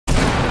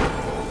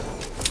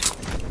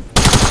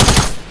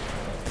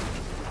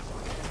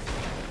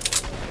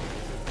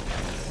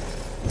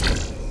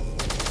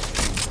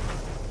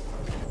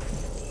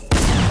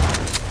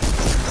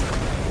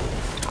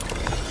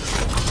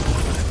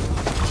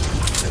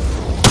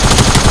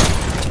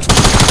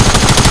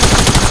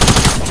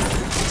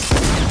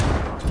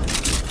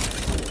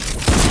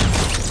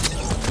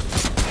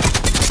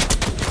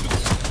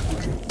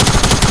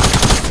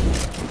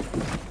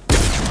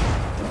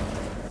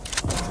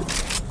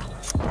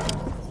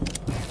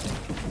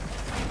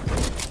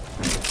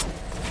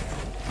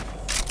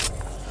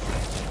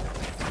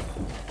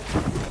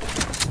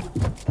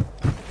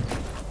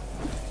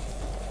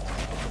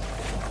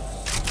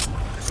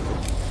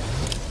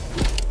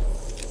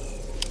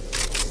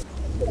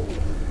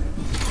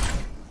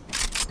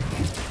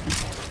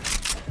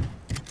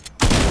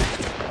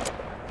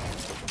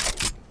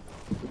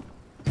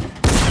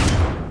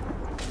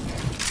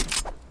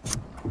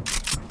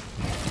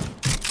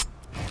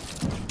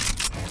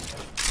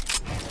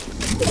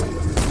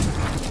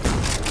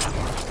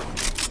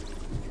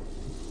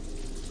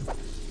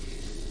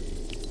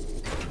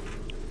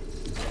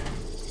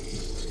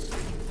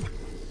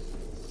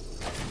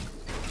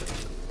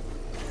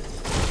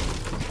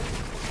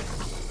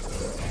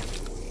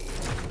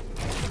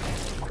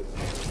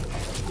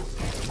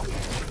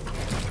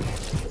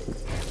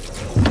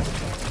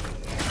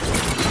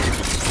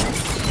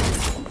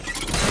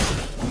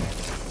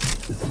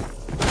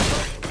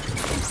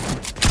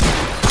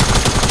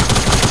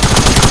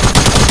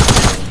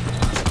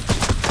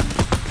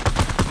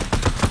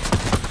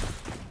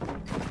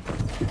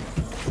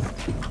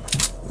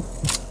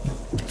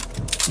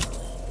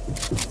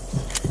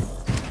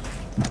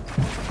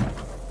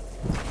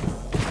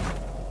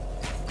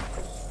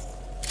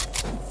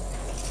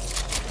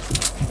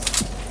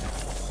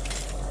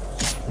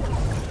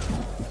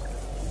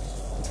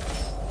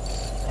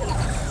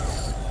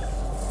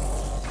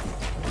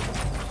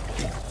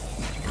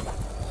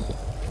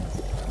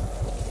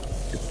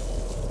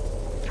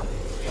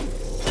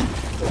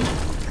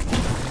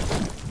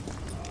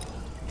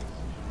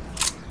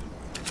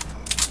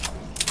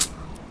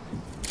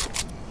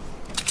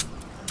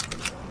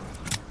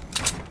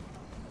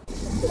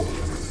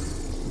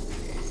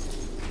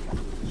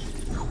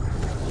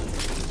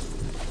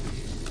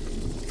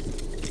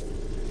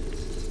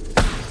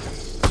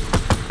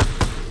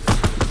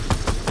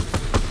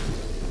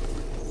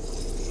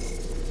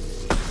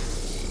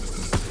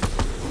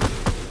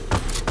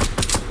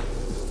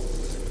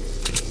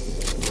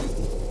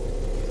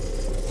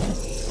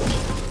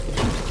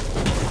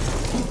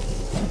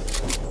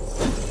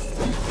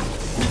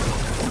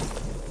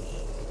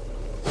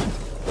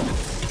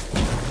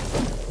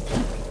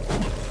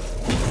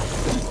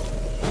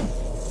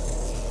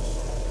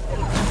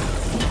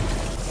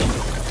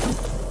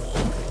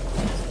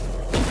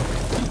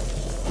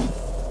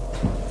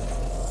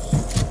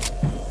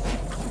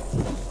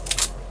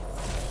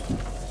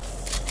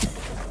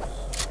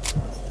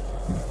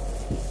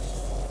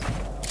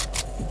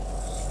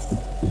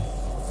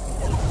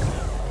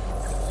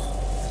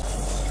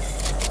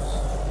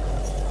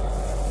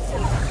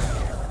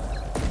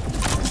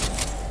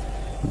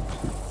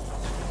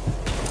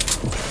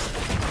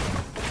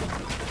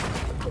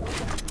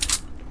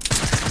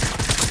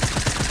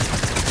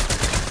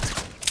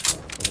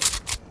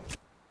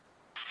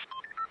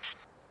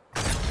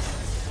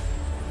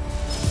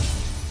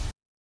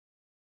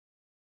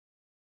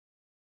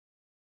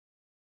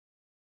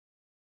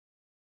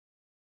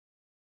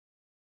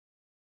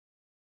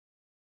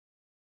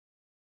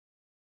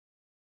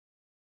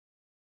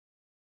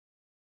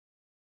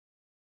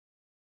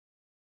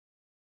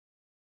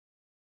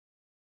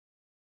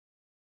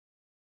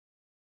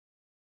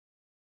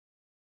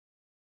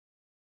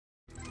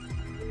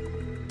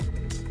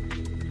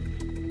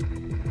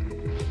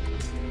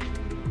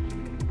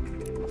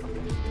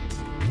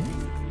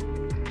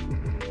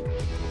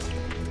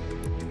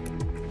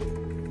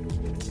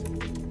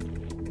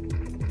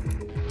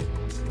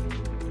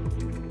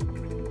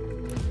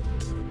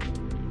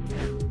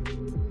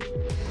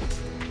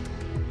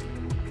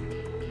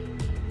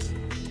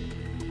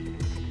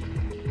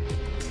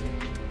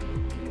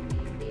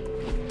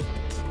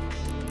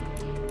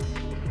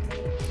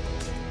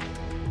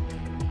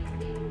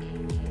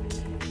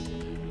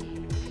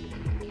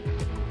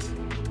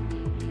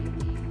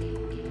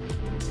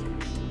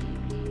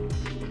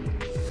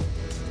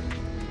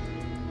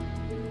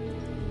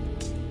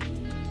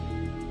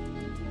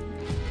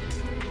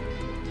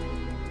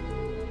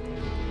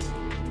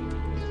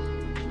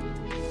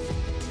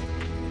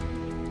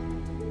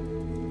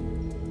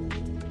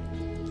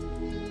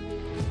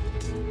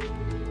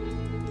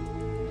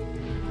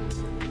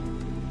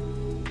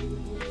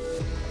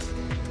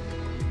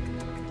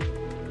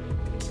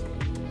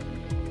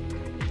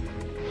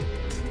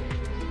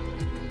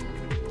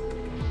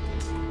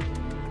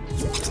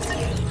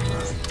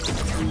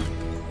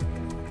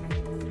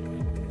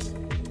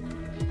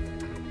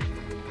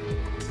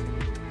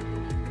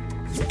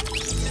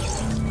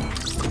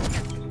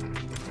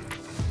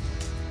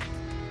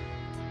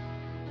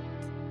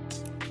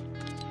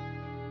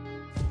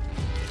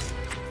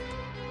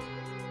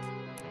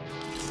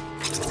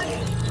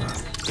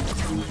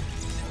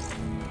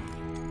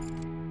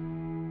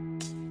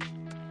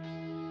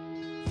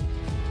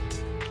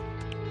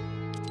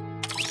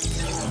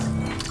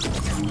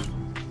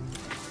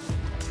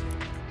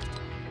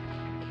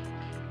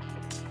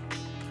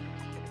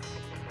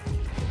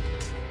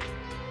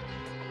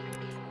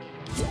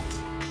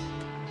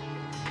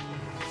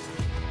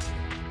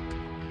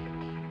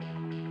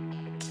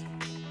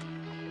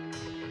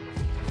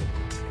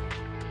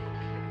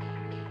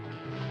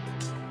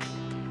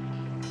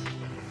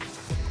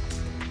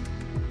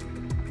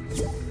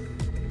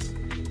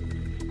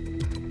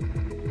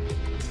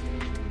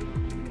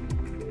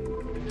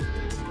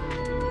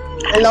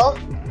Hello?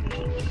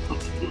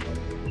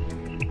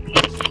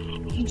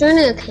 You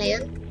joining a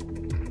clan?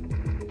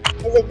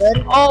 Is it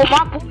good? Oh,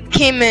 my boy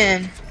came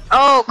in.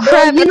 Oh Bro,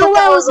 crap! you know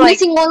why I was like...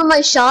 missing all of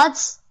my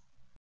shots?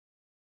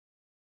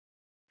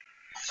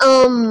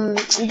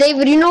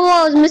 David, you know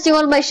why I was missing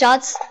all of my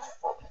shots?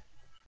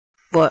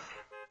 What?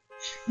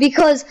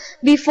 Because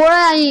before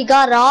I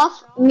got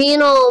off, me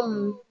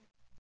and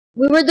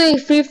we were doing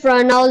free throw,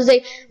 and I was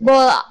like,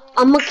 bro,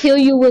 I'm gonna kill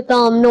you with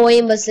no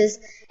aim assist,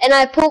 and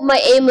I put my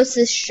aim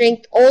assist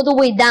strength all the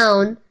way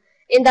down,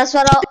 and that's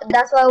why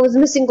I was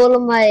missing all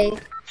of my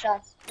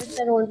shots. Which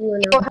I don't do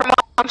now. Her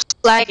mom's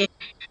lagging.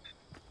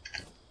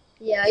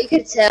 Yeah, you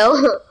could tell.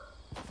 Let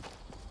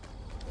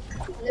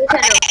me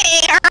try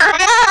Hey,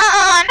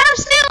 Herman, I'm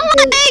still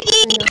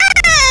lagging.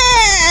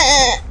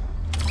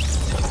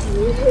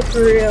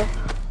 For real.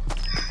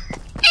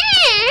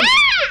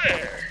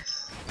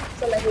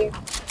 So here.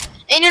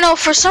 And you know,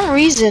 for some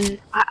reason,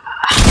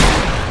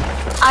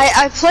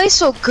 I play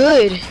so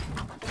good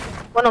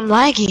when I'm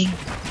lagging.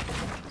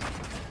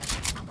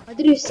 Why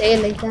did you say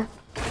it like that?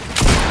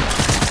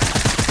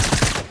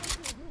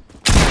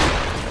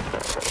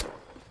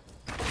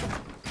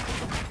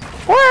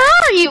 Where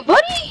are you,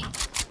 buddy?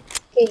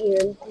 Can't hear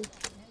anything.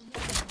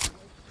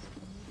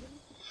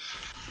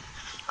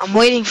 I'm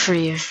waiting for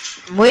you.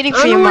 I'm waiting I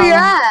for don't you, know where you're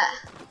Mama. at.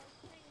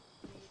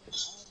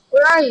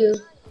 Where are you?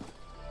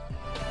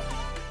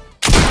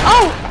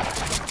 Oh!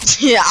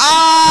 Yeah.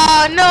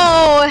 Ah,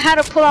 no! I had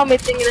to pull out my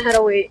thing and I had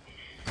to wait.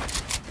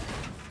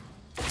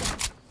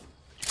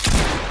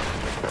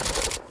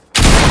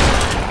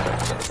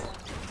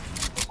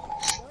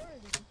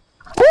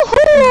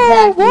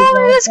 Woohoo! Exactly, Woo,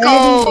 bro. let's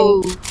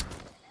go!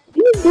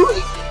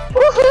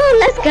 Woohoo!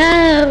 Let's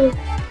go!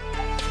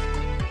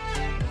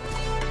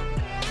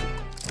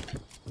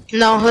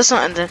 No, let's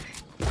not end it.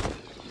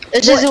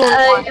 Let's just do one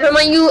more.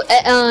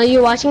 Herman,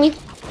 you watching me?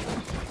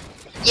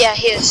 Yeah,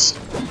 he is.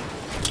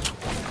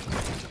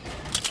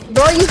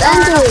 Bro, you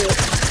end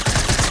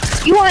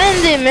it. You want to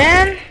end it,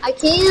 man? I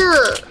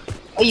can't.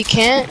 Oh, you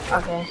can't?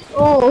 Okay.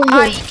 Oh,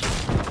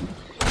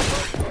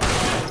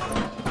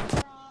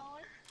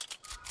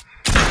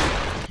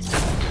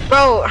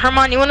 Bro,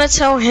 Herman, you wanna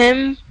tell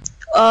him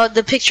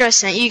the picture I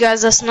sent you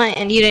guys last night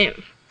and you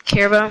didn't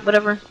care about,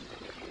 whatever?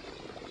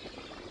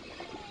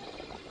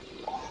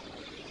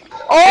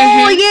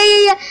 Oh,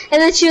 yeah.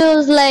 And then she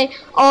was like,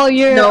 oh,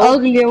 you're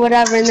ugly or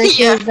whatever. And then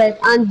she Yeah. was like,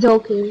 I'm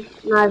joking.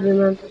 No, I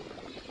remember.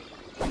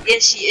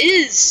 Yes, she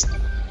is.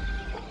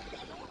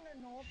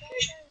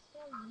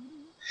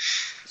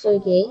 So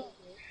gay.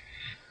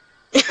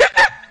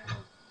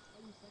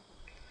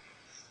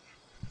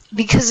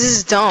 Because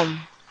it's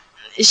dumb.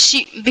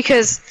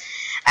 Because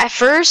at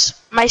first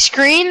my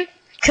screen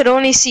could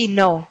only see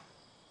no.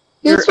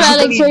 You're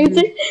smiling ugly.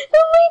 crazy.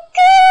 Oh my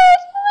god!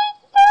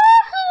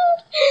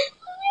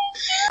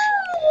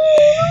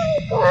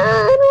 Oh my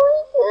god!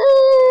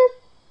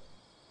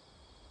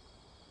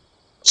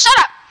 Shut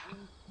up!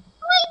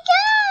 Oh my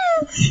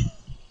god!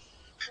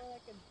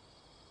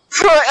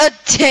 For a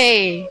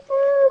day.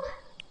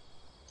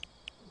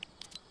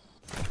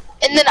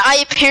 And then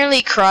I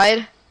apparently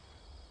cried.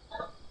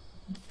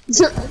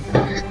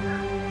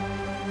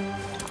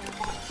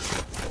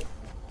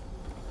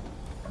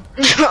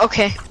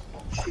 Okay.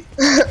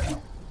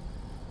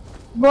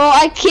 Bro,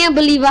 I can't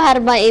believe I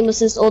had my aim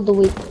assist all the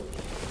way.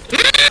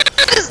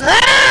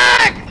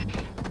 Snack!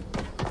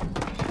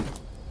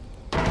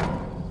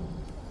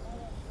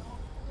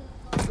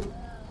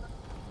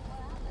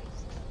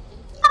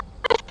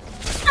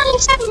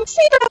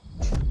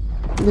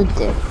 You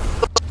did.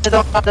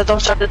 Don't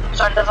start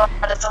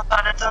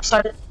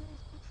it.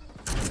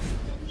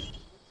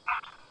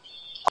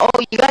 Oh,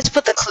 you guys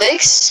put the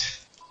clicks?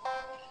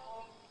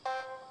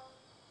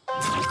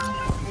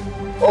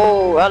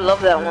 Oh, I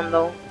love that one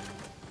though.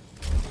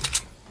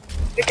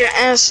 Get your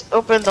ass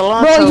open the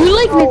launch. Bro, you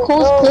like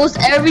Nicole's post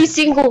every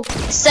single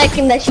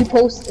second that she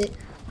posted.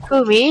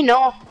 Who, me?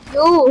 No.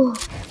 No.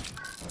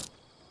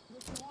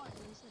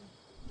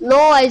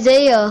 No,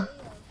 Isaiah.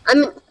 I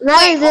mean,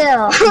 not Wait,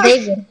 Isaiah.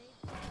 David.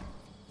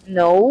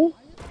 No.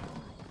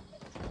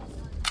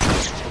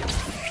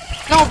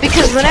 No,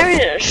 because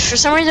whenever, for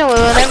some reason,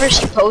 whenever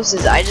she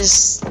posts, I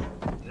just,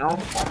 I'm on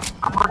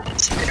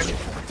Instagram.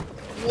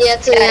 Yeah,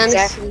 to be honest.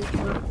 Exactly.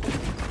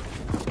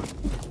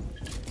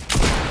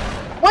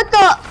 What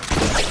the?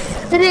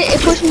 Did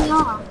it push me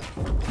off?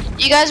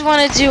 You guys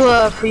want to do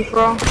a free for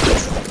all?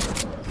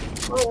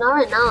 Oh, not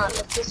right now.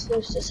 Let's just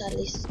finish this at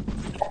least.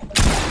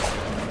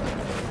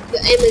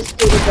 Your aim is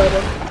pretty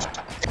brother.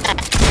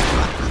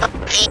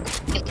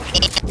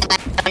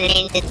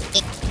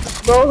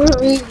 Bro,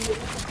 hurry.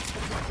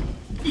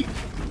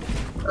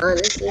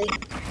 Honestly.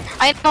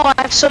 I know, I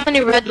have so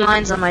many red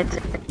lines on my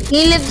thing.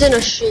 He lives in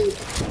a street.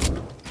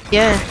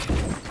 Yeah.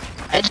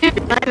 I do,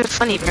 not even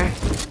funny, bro.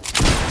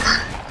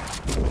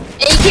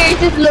 And he carries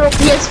his little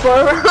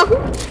PS4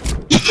 around.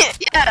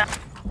 Yeah.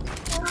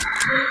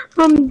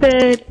 I'm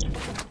dead.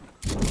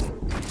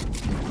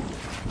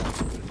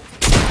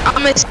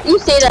 You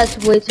say that's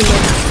way too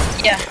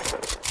much. Yeah.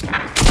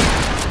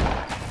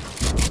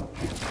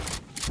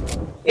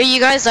 Hey, you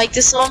guys like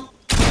this song?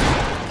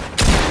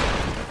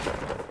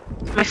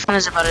 My phone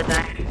is about to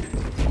die.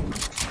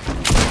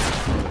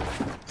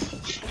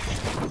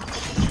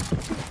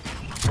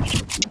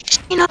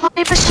 You know,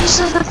 but she's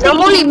the thing. I'm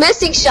only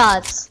missing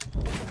shots.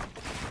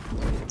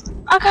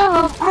 I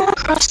got all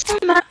across the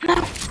map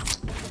now.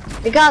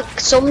 I got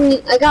so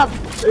many. I got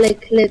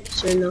like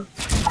clips right now.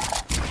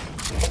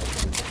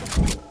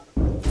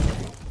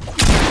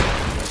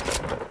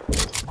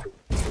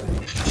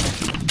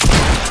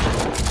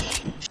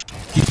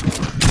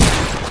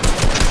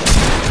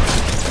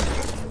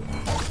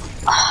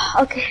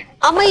 Okay,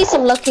 I'm gonna use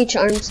some Lucky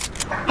Charms.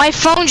 My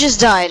phone just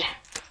died.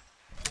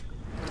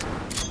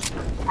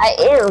 I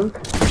am.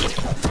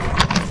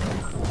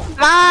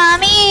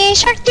 Mommy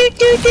shark doo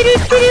doo doo doo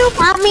doo.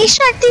 Mommy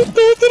shark doo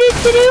doo doo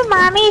doo doo.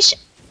 Mommy shark.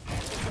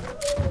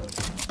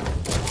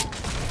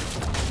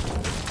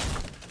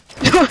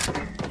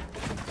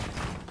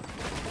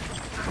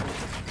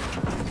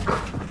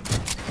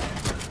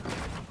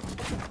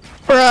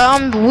 Bro,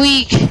 I'm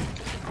weak.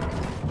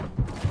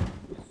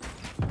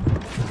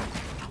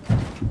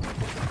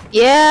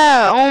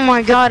 Yeah, oh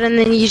my god, and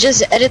then you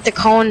just edit the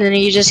cone and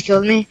you just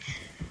killed me.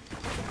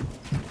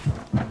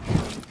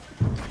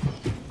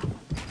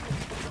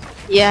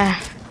 Yeah,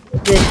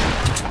 it did.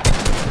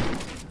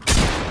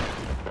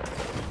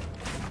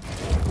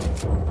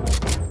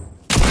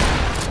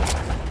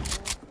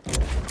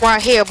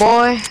 Right here,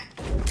 boy.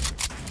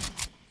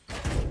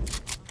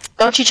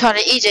 Don't you try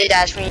to EJ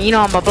dash me, you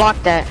know I'ma block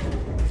that.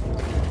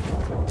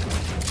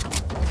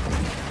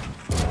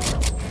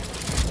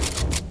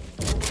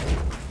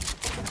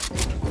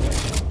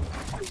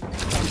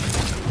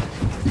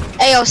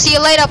 Hey, yo, see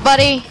you later,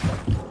 buddy.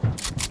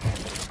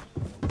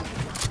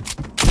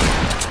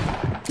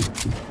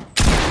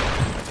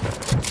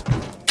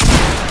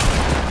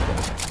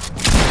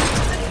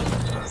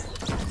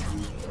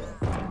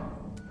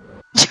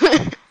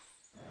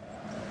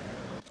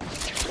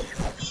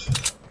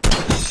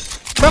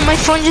 Bro, my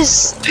phone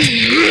just...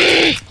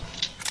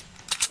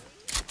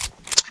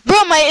 Bro,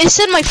 it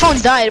said my phone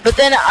died, but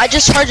then I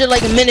just charged it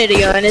like a minute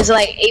ago and it's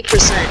like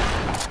 8%.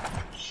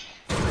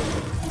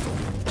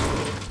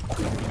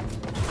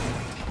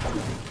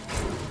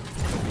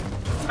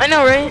 I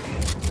know, right?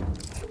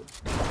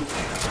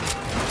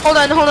 Hold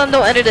on,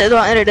 don't edit it,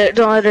 don't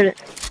edit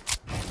it.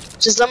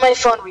 Just let my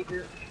phone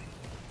reboot.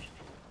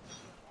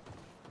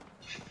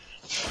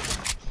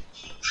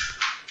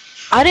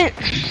 I didn't...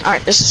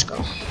 Alright, let's just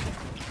go.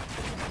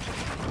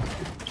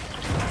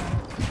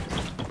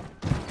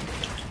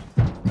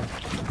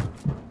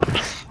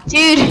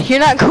 Dude, you're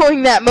not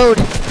going that mode.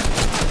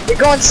 You're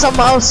going some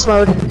else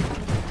mode.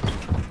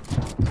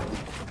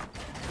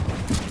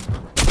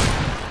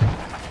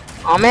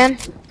 Aw, man.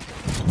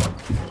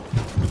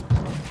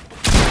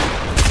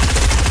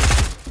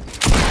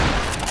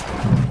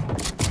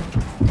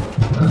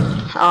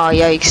 Oh,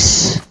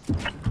 yikes.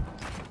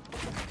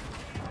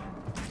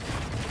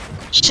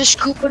 Just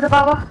Cooper the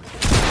Baba.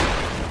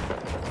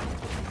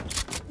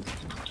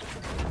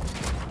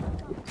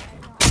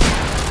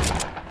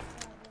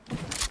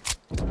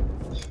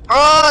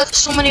 Oh, there's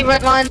so many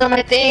red lines on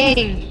my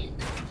thing.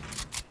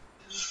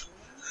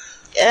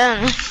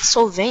 Yeah,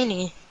 so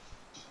veiny.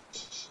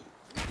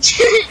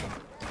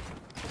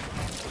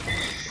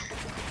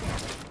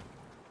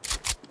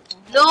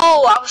 No,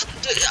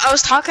 I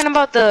was talking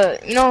about the,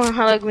 you know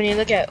how like when you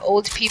look at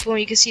old people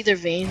you can see their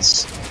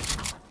veins.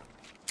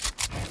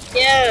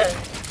 Yeah.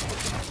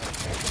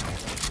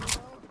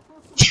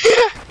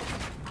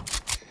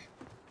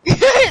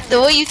 The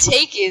way you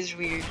take it is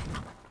weird.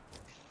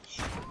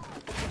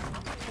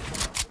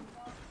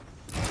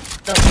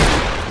 No.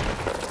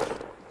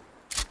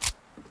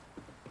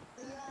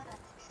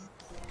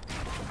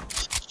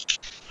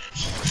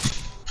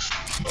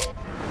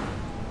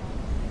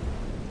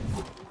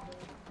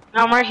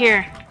 No, I'm right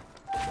here.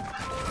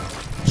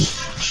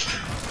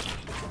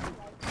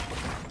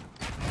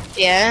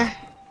 Yeah.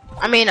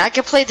 I mean, I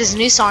could play this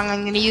new song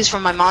I'm gonna use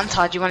for my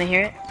montage. You wanna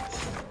hear it?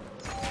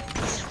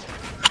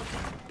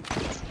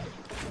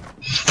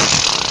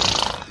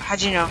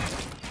 How'd you know?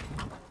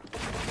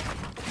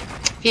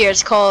 Here,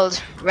 it's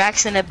called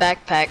Racks in a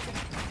Backpack.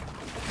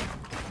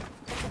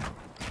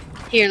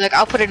 Here, look,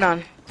 I'll put it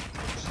on.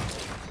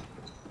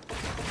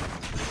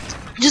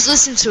 Just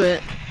listen to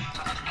it.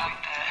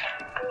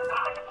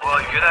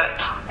 Well, you hear that?